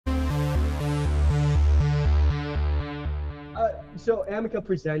So Amica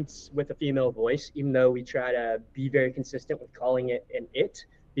presents with a female voice, even though we try to be very consistent with calling it an it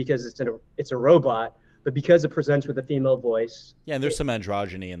because it's a robot, but because it presents with a female voice, Yeah, and there's some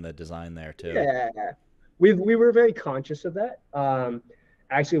androgyny in the design there too. yeah, we were very conscious of that.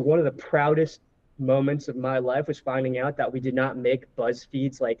 Actually, one of the proudest moments of my life was finding out that we did not make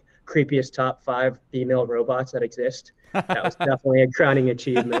BuzzFeed's like creepiest top five female robots that exist. That was definitely a crowning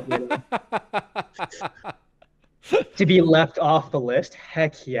achievement, to be left off the list.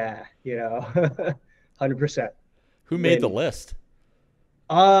 Heck yeah, 100% Who made the win. list?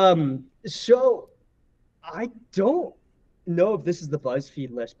 So I don't know if this is the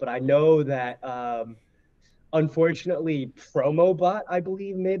BuzzFeed list, but I know that unfortunately Promobot, I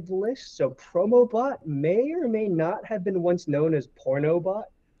believe, made the list. So Promobot may or may not have been once known as Pornobot.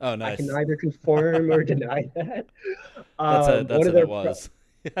 Oh, I can nice. neither confirm or deny that. That's One of what it their was.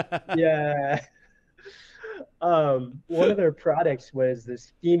 yeah, one of their products was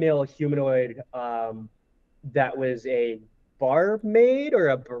this female humanoid that was a barmaid or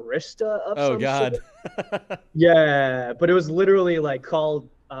a barista of Oh some sort. God. Yeah, but it was literally like called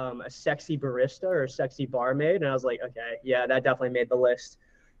a sexy barista or a sexy barmaid, and I was like, okay, yeah, that definitely made the list.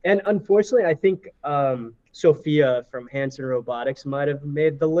 And unfortunately, I think Sophia from Hanson Robotics might have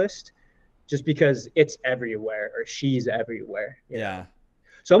made the list just because it's everywhere or she's everywhere. Yeah.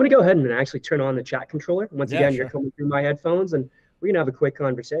 So I'm going to go ahead and actually turn on the chat controller. Once Yeah, again, you're sure. coming through my headphones, and we're going to have a quick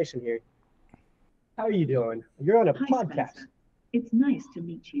conversation here. How are you doing? You're on a Hi, podcast. Spencer. It's nice to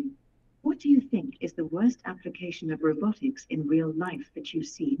meet you. What do you think is the worst application of robotics in real life that you've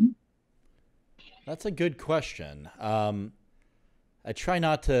seen? That's a good question. I try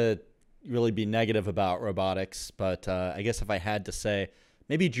not to really be negative about robotics, but I guess if I had to say,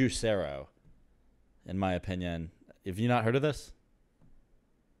 maybe Juicero, in my opinion. Have you not heard of this?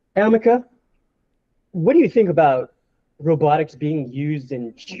 Amica, what do you think about robotics being used in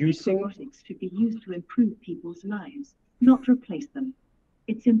I think juicing? robotics should be used to improve people's lives, not replace them.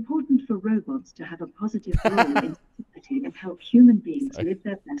 It's important for robots to have a positive role in society and help human beings Sorry. live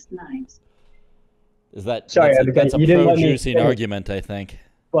their best lives. Is that Sorry, Amica, that's a you didn't pro let me juicing finish. argument? I think.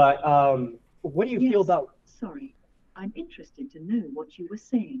 But what do you feel Yes, about sorry. I'm interested to know what you were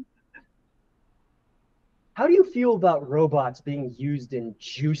saying. how do you feel about robots being used in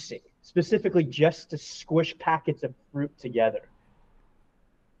juicing, specifically just to squish packets of fruit together?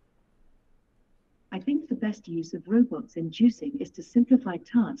 I think the best use of robots in juicing is to simplify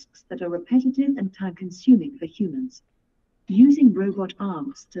tasks that are repetitive and time consuming for humans. Using robot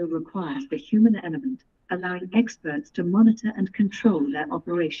arms still requires the human element, allowing experts to monitor and control their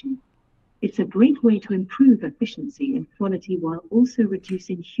operation. It's a great way to improve efficiency and quality while also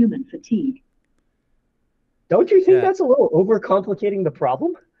reducing human fatigue. Don't you think Yeah. that's a little overcomplicating the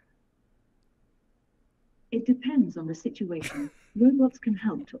problem? It depends on the situation. Robots can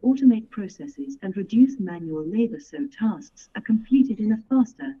help to automate processes and reduce manual labor so tasks are completed in a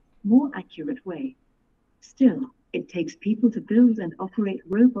faster, more accurate way. Still, it takes people to build and operate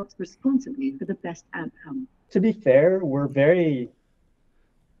robots responsibly for the best outcome. To be fair, we're very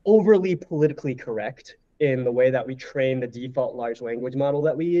overly politically correct in the way that we train the default large language model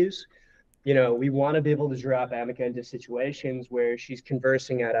that we use. We want to be able to drop Amica into situations where she's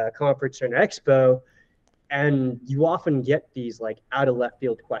conversing at a conference or an expo, and you often get these like out of left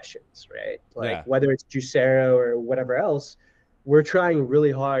field questions, right? Like Yeah. whether it's Juicero or whatever else, we're trying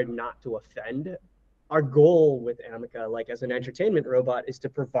really hard not to offend. Our goal with Amica, like as an entertainment robot, is to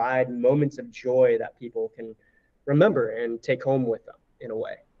provide moments of joy that people can remember and take home with them in a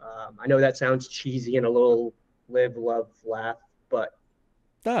way. I know that sounds cheesy and a little live, love, laugh, but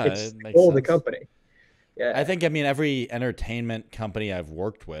Yeah, it's it the makes goal of the sense. company. I Yeah. think, I mean, every entertainment company I've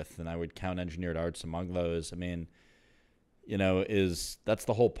worked with, and I would count Engineered Arts among those, I mean, is that's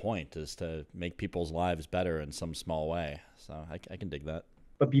the whole point, is to make people's lives better in some small way. So I can dig that.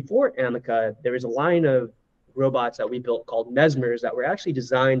 But before Amica, there was a line of robots that we built called Mesmers that were actually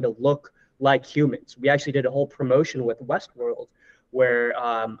designed to look like humans. We actually did a whole promotion with Westworld where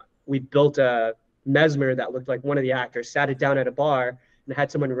we built a Mesmer that looked like one of the actors, sat it down at a bar, and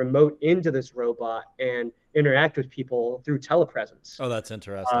had someone remote into this robot and interact with people through telepresence. Oh, that's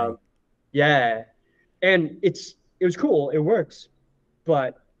interesting. Um, yeah, and it was cool. It works,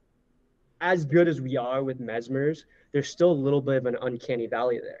 but as good as we are with Mesmers, there's still a little bit of an uncanny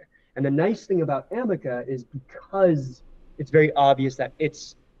valley there. And the nice thing about Amica is because it's very obvious that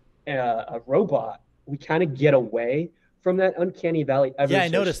it's a robot, we kind of get away from that uncanny valley Yeah, ever I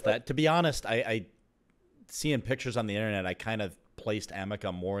so noticed slightly. that. To be honest, I seeing pictures on the internet, I kind of placed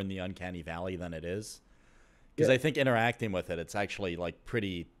Amica more in the uncanny valley than it is, because Yeah. I think interacting with it, it's actually like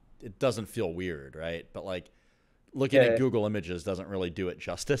pretty. It doesn't feel weird, right? But like looking at Yeah, Google Images doesn't really do it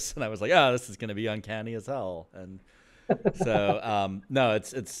justice, and I was like, oh, this is going to be uncanny as hell. And so no,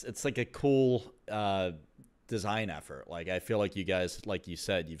 it's like a cool design effort. Like I feel like you guys, like you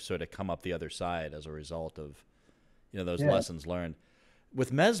said, you've sort of come up the other side as a result of those yeah, lessons learned.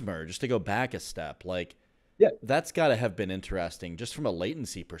 With Mesmer, just to go back a step, like yeah. that's got to have been interesting just from a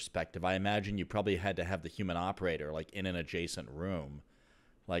latency perspective. I imagine you probably had to have the human operator like in an adjacent room,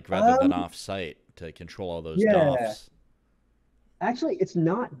 like rather than Um, off site to control all those yeah. DOFs. Actually, it's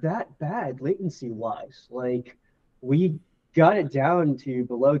not that bad latency wise. Like we got it down to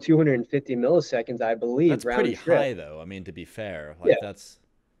below 250 milliseconds, I believe, That's pretty round trip. high, though. I mean, to be fair, Yeah, like that's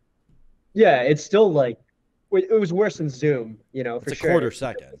yeah. It's still like it was worse than Zoom, it's for a quarter sure.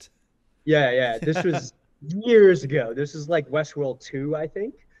 second. Yeah, yeah. This was years ago. This is like Westworld 2, I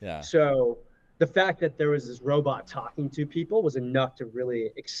think. Yeah, So the fact that there was this robot talking to people was enough to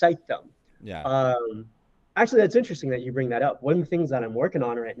really excite them. yeah. Um, Actually, that's interesting that you bring that up. One of the things that I'm working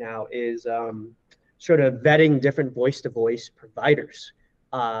on right now is sort of vetting different voice-to-voice providers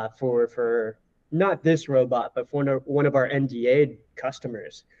for not this robot, but for one of our NDA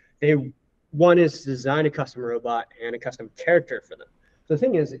customers. They One is to design a custom robot and a custom character for them. So the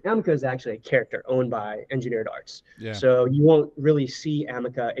thing is, Amica is actually a character owned by Engineered Arts. Yeah. So you won't really see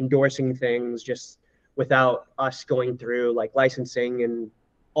Amica endorsing things just without us going through like licensing and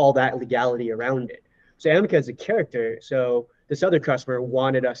all that legality around it. So Amica is a character. So this other customer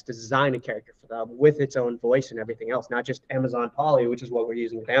wanted us to design a character for them with its own voice and everything else, not just Amazon Poly, which is what we're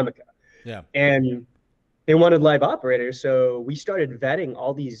using with Amica. Yeah. And they wanted live operators. So we started vetting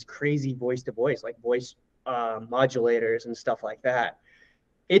all these crazy voice to voice, like voice modulators and stuff like that.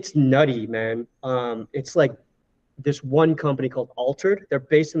 It's nutty, man. It's like this one company called Altered. They're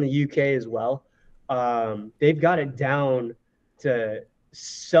based in the UK as well. They've got it down to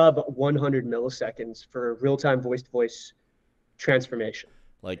sub 100 milliseconds for real time voice to voice transformation.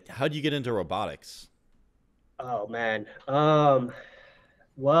 Like, how do you get into robotics? Oh man.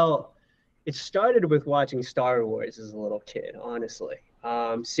 Well, it started with watching Star Wars as a little kid, honestly.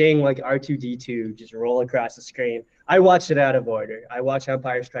 Seeing like R2D2 just roll across the screen. I watched it out of order. I watched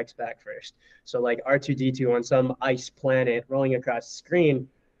Empire Strikes Back first. So like R2D2 on some ice planet rolling across the screen,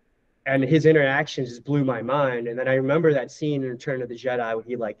 and his interactions just blew my mind. And then I remember that scene in Return of the Jedi when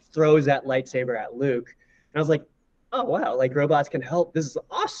he like throws that lightsaber at Luke, and I was like, oh wow, like robots can help. This is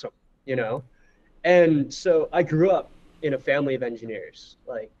awesome, you know. And so I grew up in a family of engineers,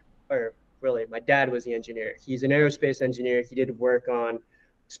 like, or really, my dad was the engineer. He's an aerospace engineer. He did work on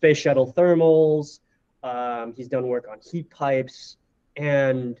space shuttle thermals. He's done work on heat pipes.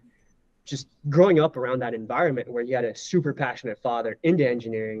 And just growing up around that environment where you had a super passionate father into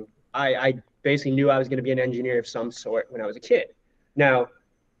engineering, I basically knew I was going to be an engineer of some sort when I was a kid. Now,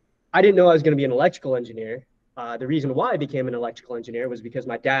 I didn't know I was going to be an electrical engineer. The reason why I became an electrical engineer was because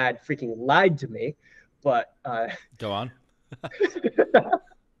my dad freaking lied to me. But Go on.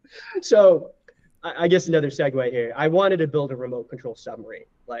 so I guess another segue here. I wanted to build a remote control submarine.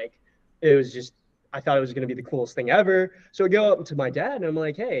 Like it was just, I thought it was going to be the coolest thing ever. So I go up to my dad and I'm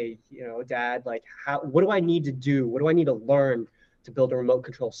like, hey, dad, like what do I need to do? What do I need to learn to build a remote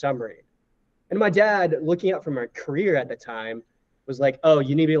control submarine? And my dad, looking out from my career at the time, was like, oh,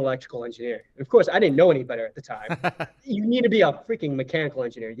 you need to be an electrical engineer. And of course, I didn't know any better at the time. You need to be a freaking mechanical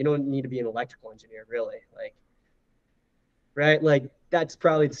engineer. You don't need to be an electrical engineer, really. Like, right? Like, that's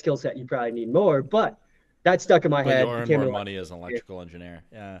probably the skill set you probably need more. But that stuck in my But you head, earn became more an money electrical as an engineer. electrical engineer.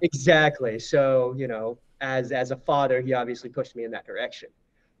 Yeah. Exactly. So, as a father, he obviously pushed me in that direction.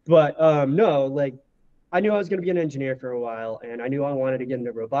 But no, like I knew I was going to be an engineer for a while, and I knew I wanted to get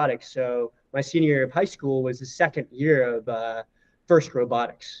into robotics. So my senior year of high school was the second year of first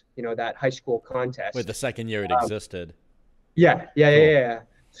robotics. That high school Wait, the contest. second year it Um, existed. yeah, yeah, yeah, Cool. yeah.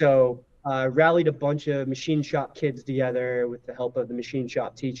 So rallied a bunch of machine shop kids together with the help of the machine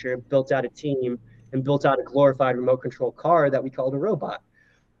shop teacher, built out a team, and built out a glorified remote control car that we called a robot.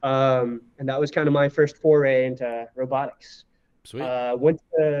 And that was kind of my first foray into robotics. Sweet. Went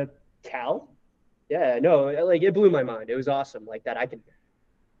to Cal. Yeah, no, like it blew my mind. It was awesome, like that I could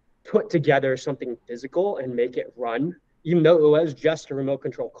put together something physical and make it run, even though it was just a remote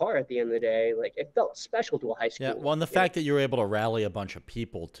control car at the end of the day. Like it felt special to a high Yeah. schooler. Well, and the fact that you were able to rally a bunch of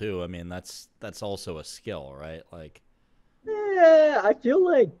people too. I mean, that's also a skill, right? Like, Yeah, I feel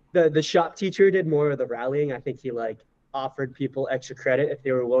like the shop teacher did more of the rallying. I think he like offered people extra credit if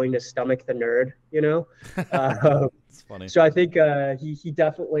they were willing to stomach the nerd. Uh, it's funny. so I think he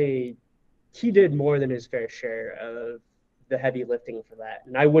definitely he did more than his fair share of the heavy lifting for that,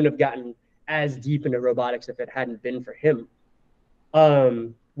 and I wouldn't have gotten as deep into robotics if it hadn't been for him.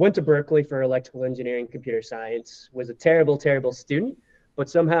 went to Berkeley for electrical engineering, computer science, was a terrible, terrible student, but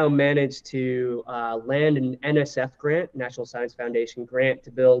somehow managed to land an NSF grant, National Science Foundation grant,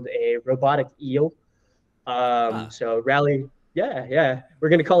 to build a robotic eel. Ah, So rally, yeah, yeah. We're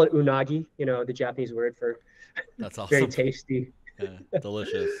going to call it unagi, the Japanese word for that's very awesome. tasty. Yeah,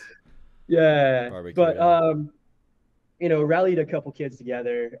 delicious Yeah. barbecue. But, Yeah. rallied a couple kids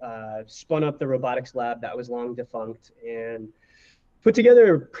together, spun up the robotics lab that was long defunct, and put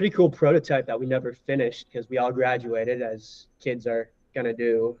together a pretty cool prototype that we never finished because we all graduated, as kids are gonna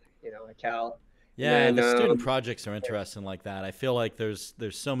do, at Cal. And Yeah, then, the student projects are interesting like that. I feel like there's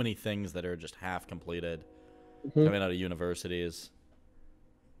so many things that are just half completed mhm. coming out of universities.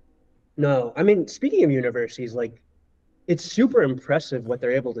 No, I mean, speaking of universities, like it's super impressive what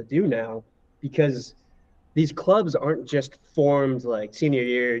they're able to do now because these clubs aren't just formed like senior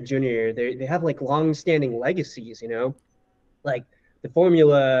year, junior year. They have like long-standing legacies, like the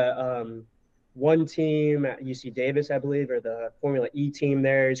Formula One team at UC Davis, I believe, or the Formula E team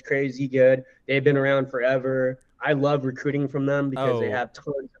there is crazy good. They've been around forever. I love recruiting from them because they Oh, have tons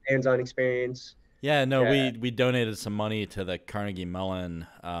of hands-on experience. yeah, no, Yeah. we donated some money to the Carnegie Mellon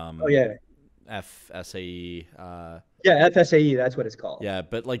Oh yeah. FSAE. Yeah, FSAE, that's what it's called. Yeah,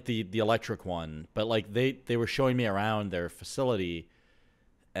 but like the electric one. But like they were showing me around their facility,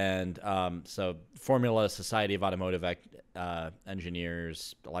 and so Formula Society of Automotive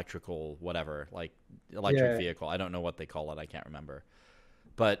Engineers, electrical, whatever, like electric Yeah. vehicle. I don't know what they call it. I can't remember.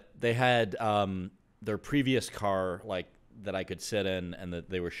 But they had their previous car like that I could sit in, and that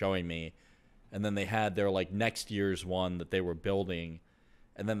they were showing me, and then they had their like next year's one that they were building,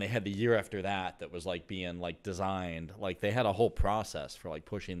 and then they had the year after that that was like being like designed. Like they had a whole process for like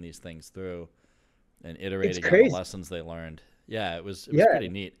pushing these things through and It's iterating on the crazy. lessons they learned. Yeah, it was Yeah. pretty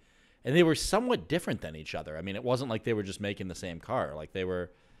neat. And they were somewhat different than each other. I mean, it wasn't like they were just making the same car. Like they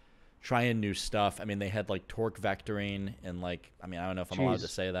were trying new stuff. I mean, they had like torque vectoring and like I mean, I don't know if I'm allowed to Jeez.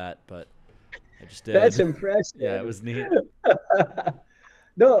 say that, but I just That's did. Yeah, it impressive. was neat.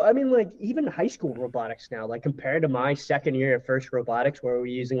 No, I mean like even high school robotics now, like compared to my second year of first robotics where we're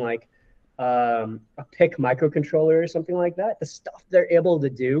using like a PIC microcontroller or something like that, the stuff they're able to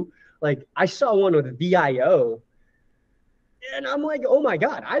do. Like I saw one with VIO and I'm like, oh my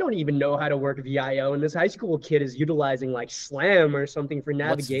God, I don't even know how to work VIO. And this high school kid is utilizing like SLAM or something for What's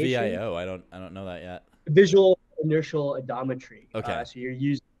navigation, VIO? I don't know that yet. visual inertial odometry. Okay. So you're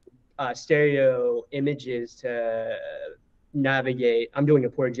using stereo images to navigate. I'm doing a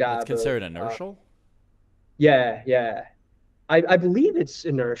poor That's job of, considered inertial? yeah, yeah. I believe it's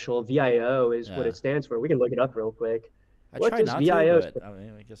inertial. VIO is what Yeah. it stands for. We can look it up real quick. I What try does not to, VIO but stand I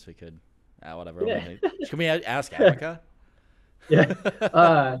mean, I guess we could. Whatever. I for? mean, can we ask Amica?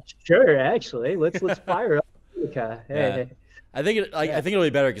 Yeah. Sure, actually. Let's fire up Monica. Hey, Yeah. hey. I Yeah, think it'll be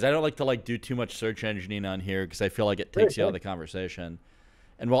better because I don't like to like do too much search engineering on here because I feel like it sure, takes you out of sure. the conversation.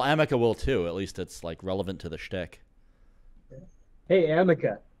 And well, Amica will too. At least it's like relevant to the shtick. Hey,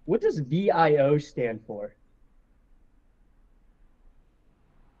 Amica, what does VIO stand for?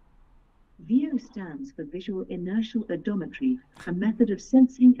 VO stands for Visual Inertial Odometry, a method of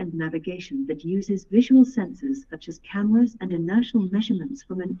sensing and navigation that uses visual sensors such as cameras and inertial measurements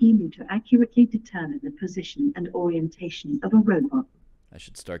from an EMU to accurately determine the position and orientation of a robot. I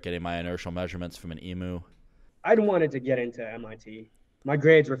should start getting my inertial measurements from an emu. I'd wanted to get into MIT. My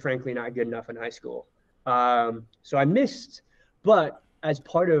grades were frankly not good enough in high school. So I missed, but as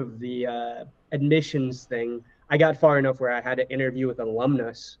part of the admissions thing, I got far enough where I had to interview with an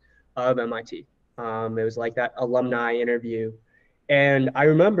alumnus of MIT. It was like that alumni interview. And I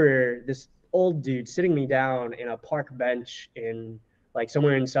remember this old dude sitting me down in a park bench in like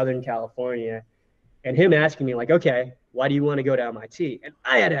somewhere in Southern California and him asking me like, okay, why do you want to go to MIT? And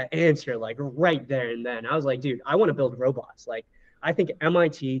I had to answer like right there and then. I was like, dude, I want to build robots. Like, I think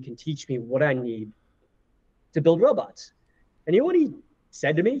MIT can teach me what I need to build robots. And you know what he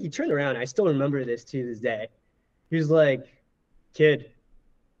said to me? He turned around. I still remember this to this day. He was like, kid,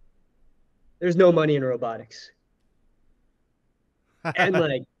 there's no money in robotics. And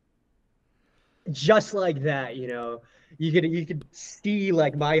like, just like that, you could see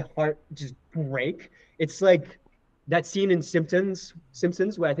like my heart just break. It's like that scene in Simpsons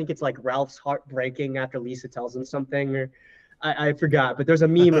where I think it's like Ralph's heart breaking after Lisa tells him something, or I forgot, but there's a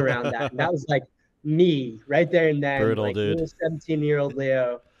meme around that, and that was like me right there and then, Brutal, like dude. little 17-year-old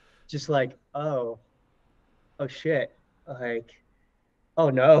Leo, just like, oh shit, like,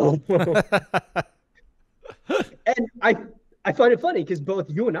 oh no. And I find it funny because both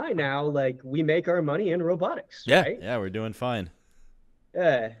you and I now, like, we make our money in robotics, Yeah, right? yeah, we're doing fine.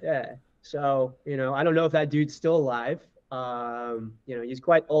 Yeah, yeah. So, I don't know if that dude's still alive. He's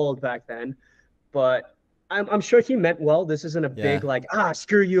quite old back then, but I'm sure he meant well. This isn't a Yeah, big like,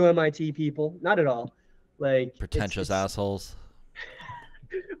 screw you, MIT people. Not at all. Like pretentious it's assholes.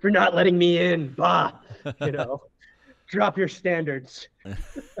 for not letting me in. Bah, you know, drop your standards.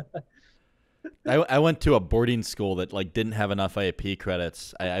 I went to a boarding school that like didn't have enough IAP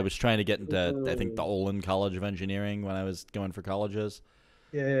credits. I was trying to get into I think the Mm, Olin College of Engineering when I was going for colleges.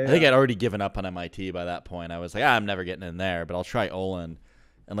 yeah, yeah, I think yeah. I'd already given up on MIT by that point. I was like, I'm never getting in there, but I'll try Olin.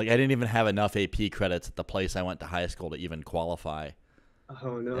 And like I didn't even have enough AP credits at the place I went to high school to even qualify.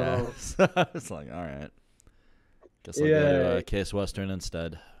 Oh Yeah, no. so I was like, all right, guess I'll go to Yeah. Case Western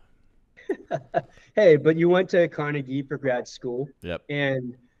instead. Hey, but you went to Carnegie for grad school, Yep.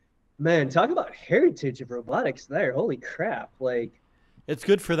 and man, talk about heritage of robotics there. Holy crap. Like, It's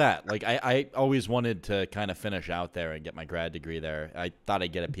good for that. Like I always wanted to kind of finish out there and get my grad degree there. I thought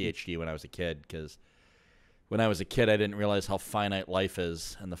I'd get a PhD when I was a kid because when I was a kid I didn't realize how finite life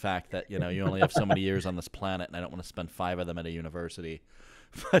is and the fact that you only have so many years on this planet and I don't want to spend 5 of them at a university.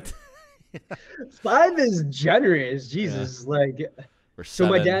 But 5 is generous. yeah, Jesus. Like, or so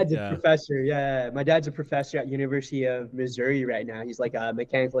my 7. dad's a Yeah, professor. Yeah, my dad's a professor at University of Missouri right now. He's like a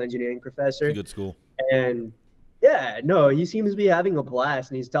mechanical engineering it's a professor. good school. And yeah, no, he seems to be having a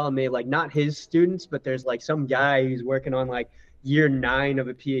blast. And he's telling me, like, not his students, but there's like some guy who's working on like year 9 of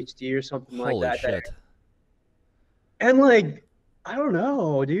a PhD or something like Holy that. shit. And like, I don't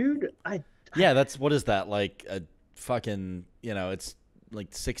know, dude. Yeah, that's what is that like a fucking it's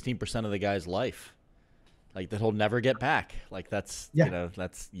like 16% of the guy's life. Like that he'll never get back. Like that's Yeah.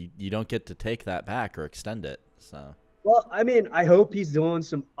 that's you don't get to take that back or extend it. So Well, I mean, I hope he's doing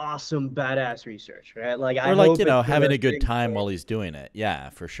some awesome badass research, right? Like, I or like hope it's having gonna a good bring. time while he's doing it. Yeah,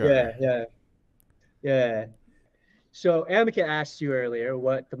 for sure. Yeah, yeah, yeah. So Amica asked you earlier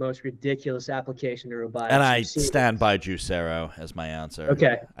what the most ridiculous application of And robotics I you've seen stand is. by Juicero as my answer.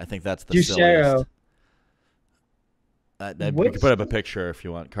 Okay, I think that's the Juicero. silliest. We could put What's up a picture if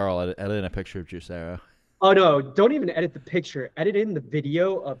you want. Carl, edit in a picture of Juicero. Oh no, don't even edit the picture. Edit in the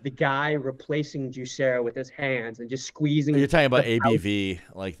video of the guy replacing Juicero with his hands and just You're squeezing talking the about pouch. ABV,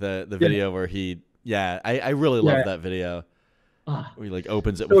 like the Yeah, video where he, yeah, I really love yeah. that video Ah, where he like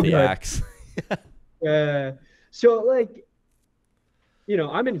opens it with so the good. axe. Yeah. So like,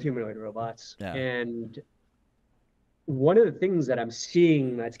 I'm in humanoid robots, Yeah. and one of the things that I'm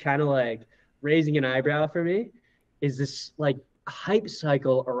seeing that's kind of like raising an eyebrow for me is this like hype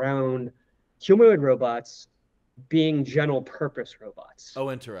cycle around humanoid robots being general purpose robots.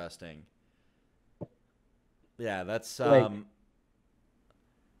 Oh, interesting. Yeah, Like,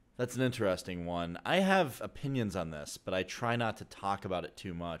 that's an interesting one. I have opinions on this, but I try not to talk about it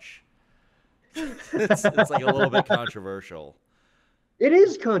too much. It's like a little bit controversial. it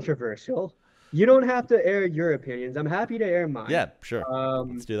is controversial. You don't have to air your opinions. I'm happy to air mine. Yeah, sure.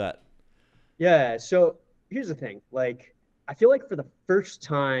 Let's Um, do that. yeah, so here's the thing. Like, I feel like for the first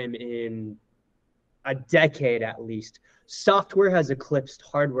time in a decade at least, software has eclipsed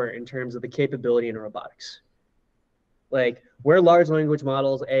hardware in terms of the capability in robotics. Like, where large language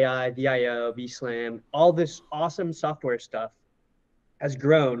models, AI, VIO, VSLAM, all this awesome software stuff has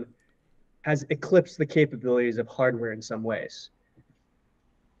grown, has eclipsed the capabilities of hardware in some ways.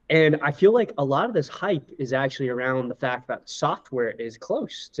 And I feel like a lot of this hype is actually around the fact that software is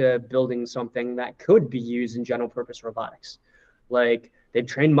close to building something that could be used in general purpose robotics. Like, they've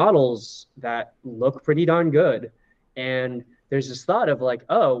trained models that look pretty darn good. And there's this thought of like,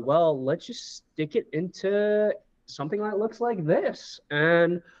 oh, well, let's just stick it into something that looks like this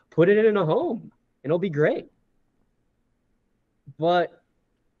and put it in a home and it'll be great. But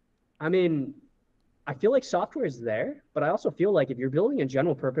I mean, I feel like software is there, but I also feel like if you're building a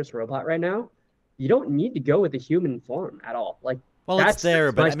general purpose robot right now, you don't need to go with the human form at all. Like, Well, it's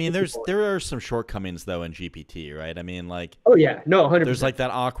there, that's but my I mean, sticking point. there are some shortcomings though in GPT, right? I mean, like Oh yeah, no, there's 100%. like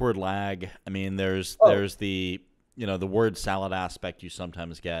that awkward lag. I mean, Oh, there's the the word salad aspect you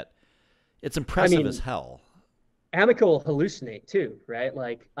sometimes get. It's I impressive as mean, hell. Amica will hallucinate too, right?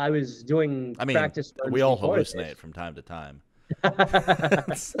 Like, I was doing I mean, practice we runs all before hallucinate this. from time to time.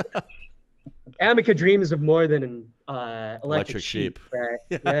 Amica dreams of more than an electric Electric sheep, sheep. right?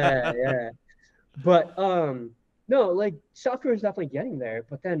 Yeah, yeah. But no, like, software is definitely getting there,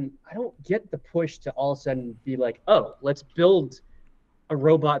 but then I don't get the push to all of a sudden be like, oh, let's build a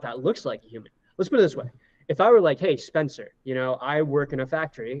robot that looks like a human. Let's put it this way. If I were like, hey, Spencer, I work in a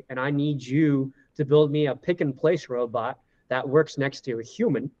factory and I need you to build me a pick and place robot that works next to a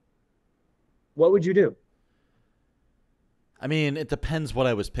human, what would you do? I mean, it depends what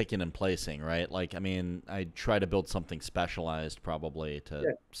I was picking and placing, right? Like, I mean, I try to build something specialized probably to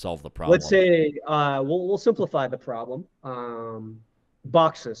Yeah. solve the Let's problem. say we'll simplify the problem.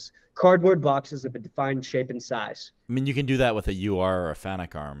 Boxes, cardboard boxes of a defined shape and size. I mean, you can do that with a UR or a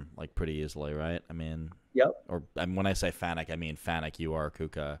FANUC arm, like, pretty easily, right? I mean, Yep. or when I say FANUC, I mean FANUC, UR,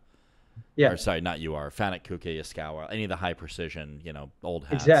 KUKA, or Yeah. sorry, not UR, FANUC, KUKA, Yaskawa, any of the high precision, old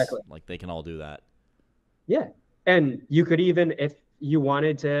hats, Exactly. like, they can all do that. Yeah. And you could even, if you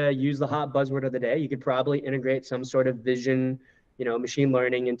wanted to use the hot buzzword of the day, you could probably integrate some sort of vision, machine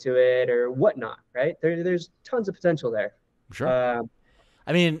learning into it or whatnot, right? There's tons of potential there. Sure. Um,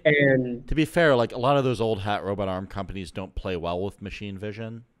 I mean, and to be fair, like, a lot of those old hat robot arm companies don't play well with machine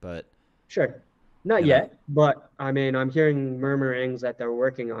vision, but, sure, not you know, yet, but I mean, I'm hearing murmurings that they're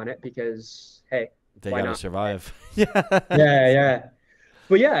working on it because, hey, they why got to not? survive. Yeah. Yeah, yeah.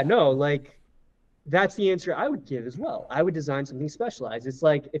 But yeah, no, like that's the answer I would give as well. I would design something specialized. It's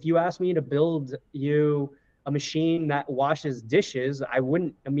like if you asked me to build you a machine that washes dishes, I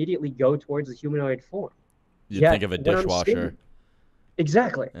wouldn't immediately go towards the humanoid form. You'd think Yet of a when I'm dishwasher. stating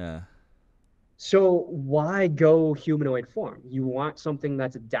exactly. Yeah. So why go humanoid form? You want something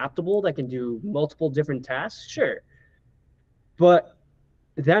that's adaptable that can do multiple different tasks? Sure. But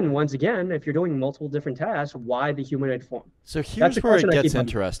then once again, if you're doing multiple different tasks, why the humanoid form? So That's here's the where question it I gets keep on.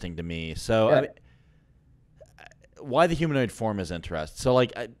 interesting to me. So, I Yeah. mean, why the humanoid form is interesting. So,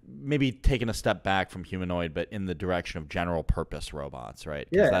 like, maybe taking a step back from humanoid, but in the direction of general purpose robots, right?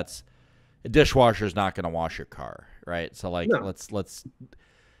 Because Yeah. that's a dishwasher is not going to wash your car, right? So, like, No. let's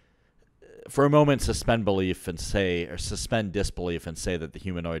for a moment suspend belief and say, or suspend disbelief and say that the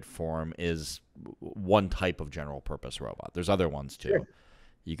humanoid form is one type of general purpose robot. There's other ones too. Sure.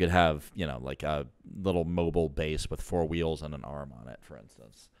 You could have, like a little mobile base with 4 wheels and an arm on it, for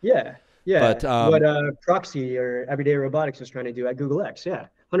instance. Yeah. But Yeah. What Proxy or Everyday Robotics is trying to do at Google X. Yeah.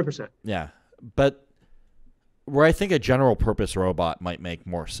 100%. yeah, but where I think a general purpose robot might make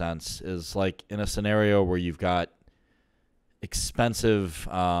more sense is like in a scenario where you've got expensive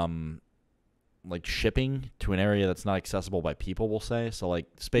like shipping to an area that's not accessible by people, we'll say. So like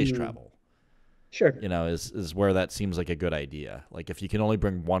space travel, Sure. is where that seems like a good idea. Like if you can only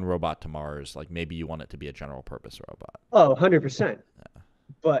bring one robot to Mars, like maybe you want it to be a general purpose robot. Oh, 100%.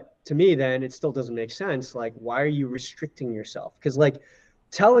 But to me, then it still doesn't make sense. Like, why are you restricting yourself? Because, like,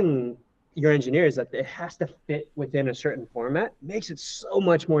 telling your engineers that it has to fit within a certain format makes it so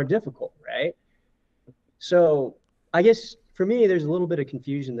much more difficult, right? So, I guess for me, there's a little bit of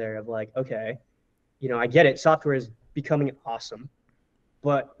confusion there of like, okay, I get it. Software is becoming awesome,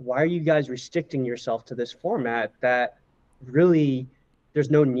 but why are you guys restricting yourself to this format that really there's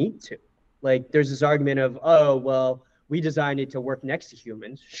no need to? Like, there's this argument of, oh, well, we designed it to work next to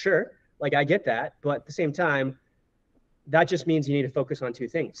humans. Sure, like I get that, but at the same time, that just means you need to focus on two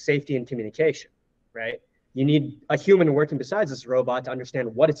things: safety and communication, right? You need a human working besides this robot to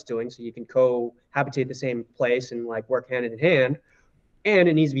understand what it's doing, so you can cohabitate the same place and like work hand in hand. And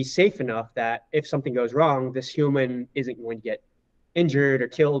it needs to be safe enough that if something goes wrong, this human isn't going to get injured or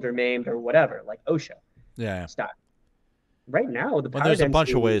killed or maimed or whatever, like OSHA Yeah. style. Right now, the Well, power there's a bunch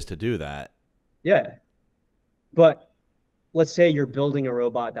density, of ways to do that. yeah. But let's say you're building a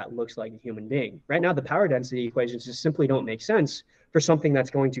robot that looks like a human being. Right now, the power density equations just simply don't make sense for something that's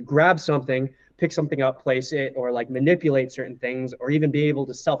going to grab something, pick something up, place it, or like manipulate certain things, or even be able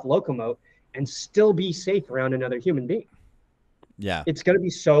to self locomote and still be safe around another human being. Yeah. It's going to be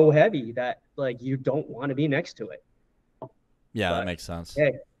so heavy that like you don't want to be next to it. Yeah, that But makes sense.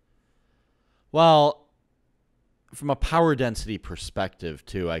 hey, Well, from a power density perspective,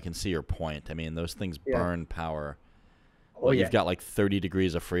 too, I can see your point. I mean, those things yeah. burn power. Oh Well, yeah. you've got like 30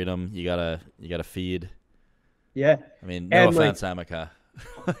 degrees of freedom. You gotta feed. Yeah. I mean, no And like offense, Amica.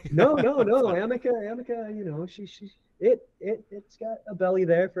 no, Amica, it's got a belly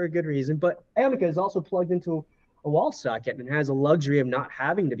there for a good reason. But Amica is also plugged into a wall socket and has a luxury of not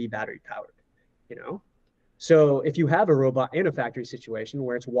having to be battery powered, you know? So if you have a robot in a factory situation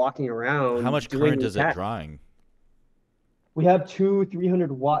where it's walking How around much doing current the is it task, drawing? we have two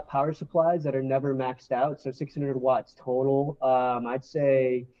 300-watt power supplies that are never maxed out. So 600 watts total. I'd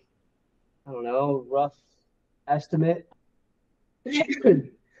say, I don't know, rough estimate. Excuse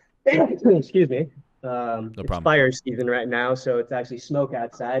me. No It's problem. fire season right now, so it's actually smoke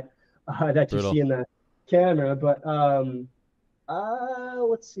outside that you Brutal. see in the camera. But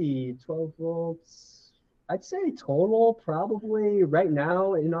let's see, 12 volts. I'd say total probably right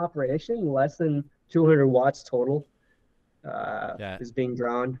now in operation less than 200 watts total Yeah, is being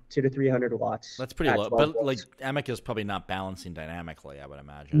drawn, 200 to 300 watts that's pretty at low. 12 But like volts. Amica's probably not balancing dynamically, I would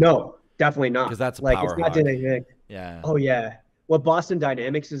imagine. No, Definitely because not. that's a Like it's power not doing hog. anything. Yeah, Oh yeah. What Boston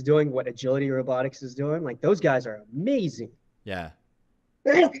Dynamics is doing, what Agility Robotics is doing, like those guys are amazing. yeah.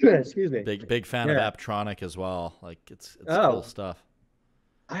 Excuse me. Big fan of Yeah. Aptronic as well. Like it's cool Oh, stuff.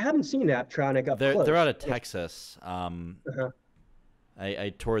 I haven't seen Aptronic up They're out close. of Texas. Uh-huh.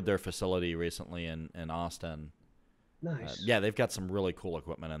 I toured their facility recently in Austin. Nice. Yeah, they've got some really cool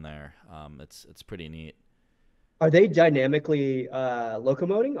equipment in there. It's pretty neat. Are they dynamically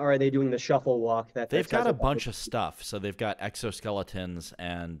locomoting, or are they doing the shuffle walk that They've that got says a about bunch of stuff. So they've got exoskeletons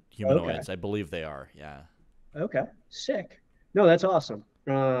and Okay. humanoids. I believe they are. Yeah. Okay. Sick. No, that's awesome.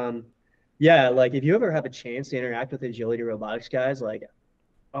 Yeah, like if you ever have a chance to interact with Agility Robotics guys, like,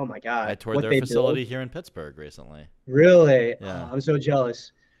 oh my I God, toured what their they build. facility here in Pittsburgh recently. Really? Oh, Yeah. I'm so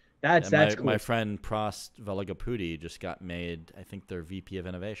jealous. And That's my cool. friend Prost Veligapudi just got made, I think, their VP of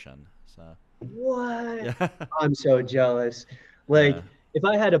Innovation. So, What? yeah. I'm so jealous. Yeah. Like, if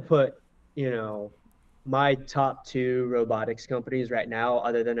I had to put, you know, my top two robotics companies right now,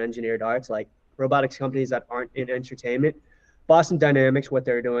 other than Engineered Arts, like robotics companies that aren't in entertainment, Boston Dynamics, what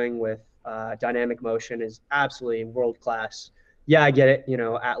they're doing with dynamic motion is absolutely world class. Yeah, I get it. You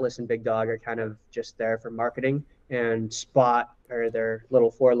know, Atlas and Big Dog are kind of just there for marketing, and Spot or their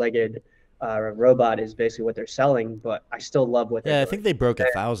little four-legged robot is basically what they're selling. But I still love what they're Yeah, I doing. think they broke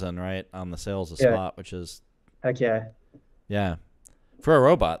 1,000, right, on the sales of Yeah, Spot, which is, heck yeah. yeah. For a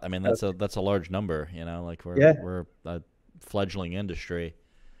robot, I mean, that's a large number, you know, like Yeah, we're a fledgling industry.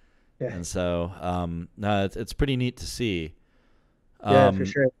 yeah, And so, no, it's pretty neat to see. yeah, for Um,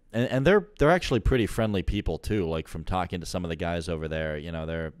 sure. and they're actually pretty friendly people too. Like from talking to some of the guys over there, you know,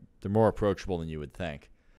 they're more approachable than you would think.